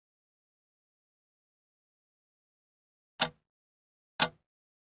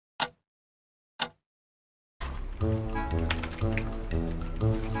Hey,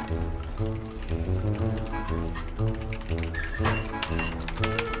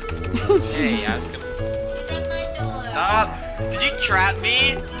 I was gonna... Stop! Did you trap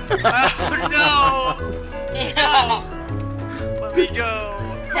me? Oh no! No! Let me go!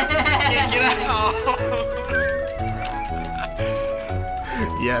 Get out!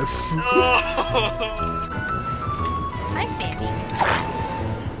 Yes. No! Hi, Sammy.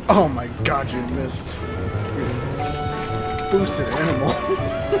 Oh my god, you missed. Boosted animal.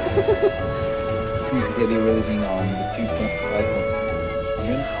 You're daily raising on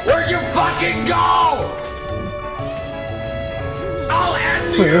 2.5. Where'd you fucking go? I'll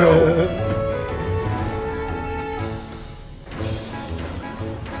end you!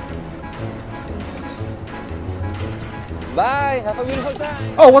 Bye! Have a beautiful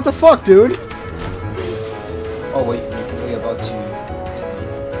time! Oh, what the fuck, dude? Oh, wait, we're about to...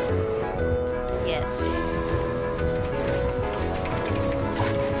 Yes.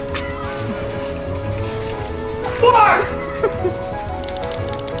 What?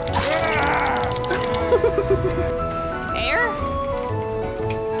 Air?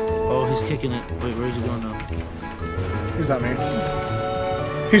 Oh, he's kicking it. Wait, where's he going now? He's not me.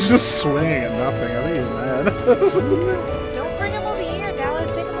 He's just swinging at nothing. I think he's mad. Don't bring him over here,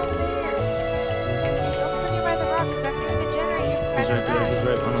 Dallas. Take him over there. Don't bring him by the rock, because I'm going to degenerate you. He's right there. He's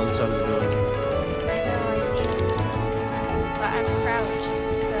right on the other side of the building. I know, I see him. But I'm crouched,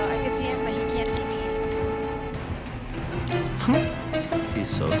 so I can see him, but he can't see me. He's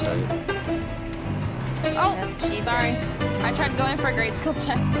so tight. Oh, sorry. I tried going for a great skill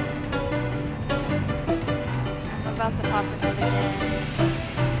check. I'm about to pop another dead.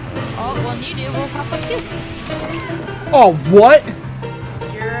 Oh, when you do, we'll pop up too. Oh, what?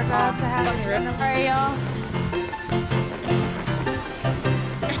 You're about to have a adrenaline. Sorry, y'all.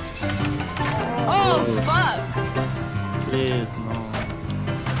 Oh, fuck. Please, no.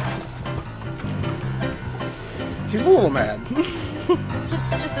 He's a little mad.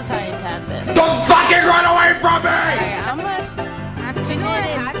 Just a tiny tad bit. Don't fucking run away from me! Alright, I'm gonna... Do you know what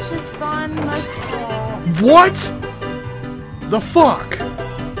hatches spawn most... What? The fuck?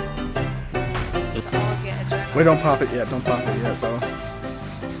 Wait, don't pop it yet. Don't pop it yet, though.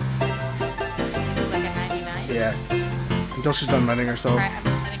 Like a 99? Yeah. Until she's done mending herself. Alright, I'm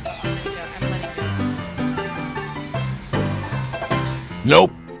letting go. I'm letting go.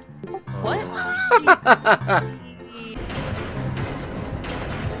 Nope. What?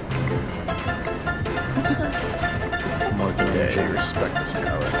 Yeah, you respect this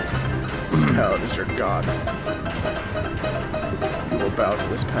pallet. This pallet is your god. You will bow to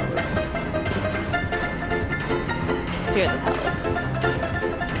this pallet. Fear the pellet.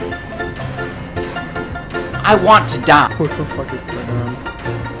 I want to die. What the fuck is going on?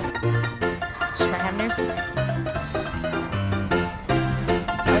 She might have nurses.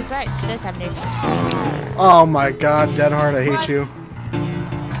 I was right, she does have nurses. Oh my god, Dead Heart, I hate you.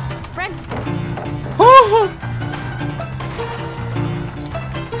 Run!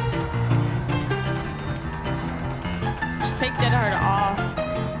 Just take Dead Heart off.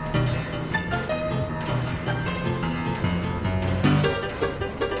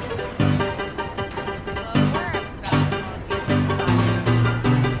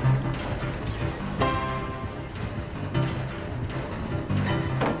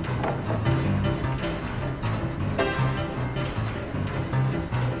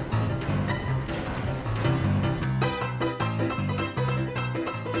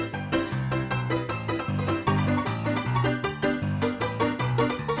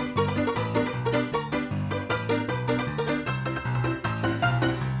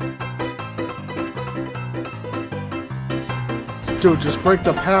 Dude, just break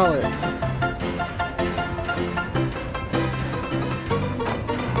the pallet.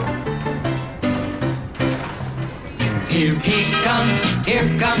 Here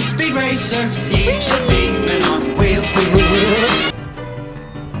comes Speed Racer. He's a demon on wheel.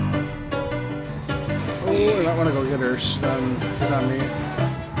 Oh, I might want to go get her. She's on me. He's on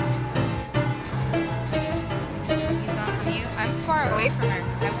you. I'm far away from her.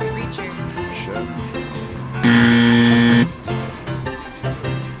 I won't reach her. Shit.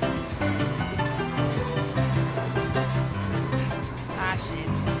 Ah, shit.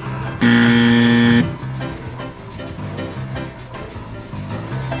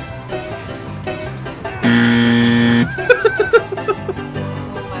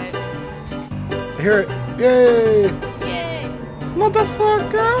 I hear it. Yay! Yay!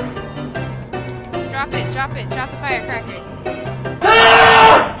 Motherfucker! Drop it, drop it, drop the firecracker.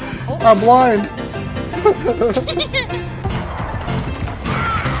 Oh. I'm blind.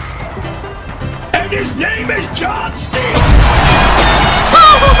 And his name is John C.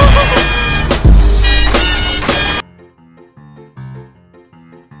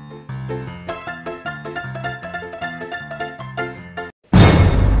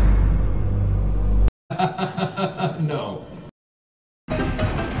 No.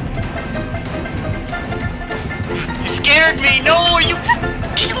 You scared me! No, you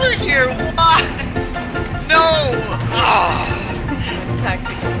killer here! Why? No! Oh.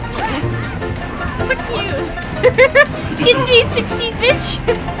 Toxic. Fuck you! Get 360, bitch!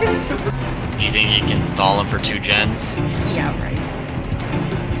 You think you can stall him for 2 gens? Yeah, right.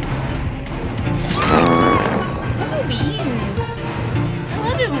 Oh, beans! I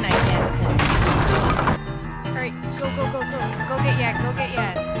love it when I can. Alright, go, go, go, go. Go get Yak, go get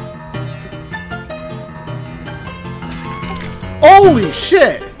Yak. Holy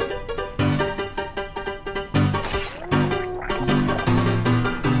shit!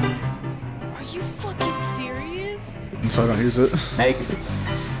 Are you fucking serious? So I don't use it. Meg,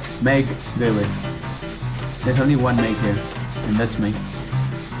 wait. There's only one Meg here, and that's me.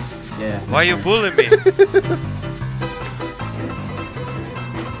 Yeah. Why you bullying me?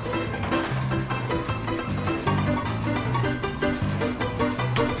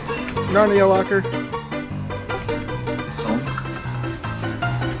 Narnia Walker. Songs.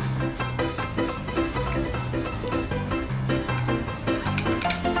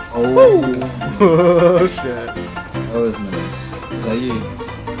 Oh, Oh shit. that was nice. Is that you?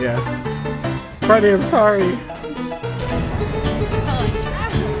 Yeah. Friday, I'm sorry.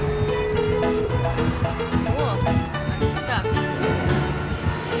 Cool. I'm stuck.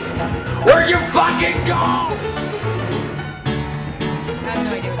 Where'd you fucking go? I have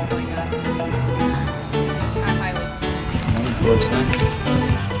no idea what's going on. I'm highly.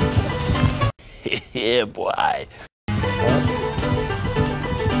 Yeah, boy.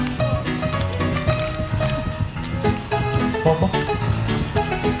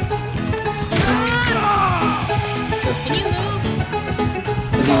 Can you move?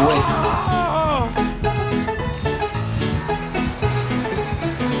 Is he awake?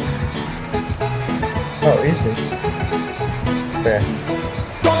 Oh, is he? Best.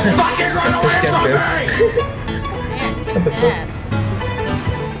 Don't fucking run away from me! What the fuck?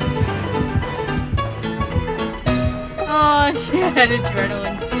 Oh, she had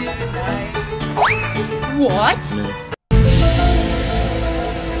adrenaline too. Nice. What?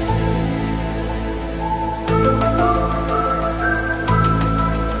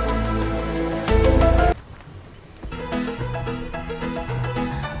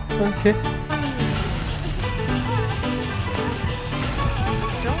 Okay.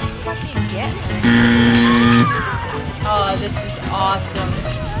 Don't fucking get me. Oh, this is awesome.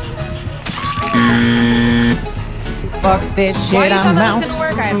 Fuck this Why shit, you thought I'm that was out. gonna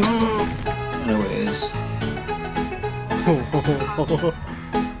work? I know it is.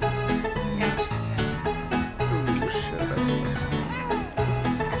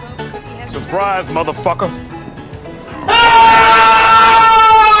 Surprise, motherfucker!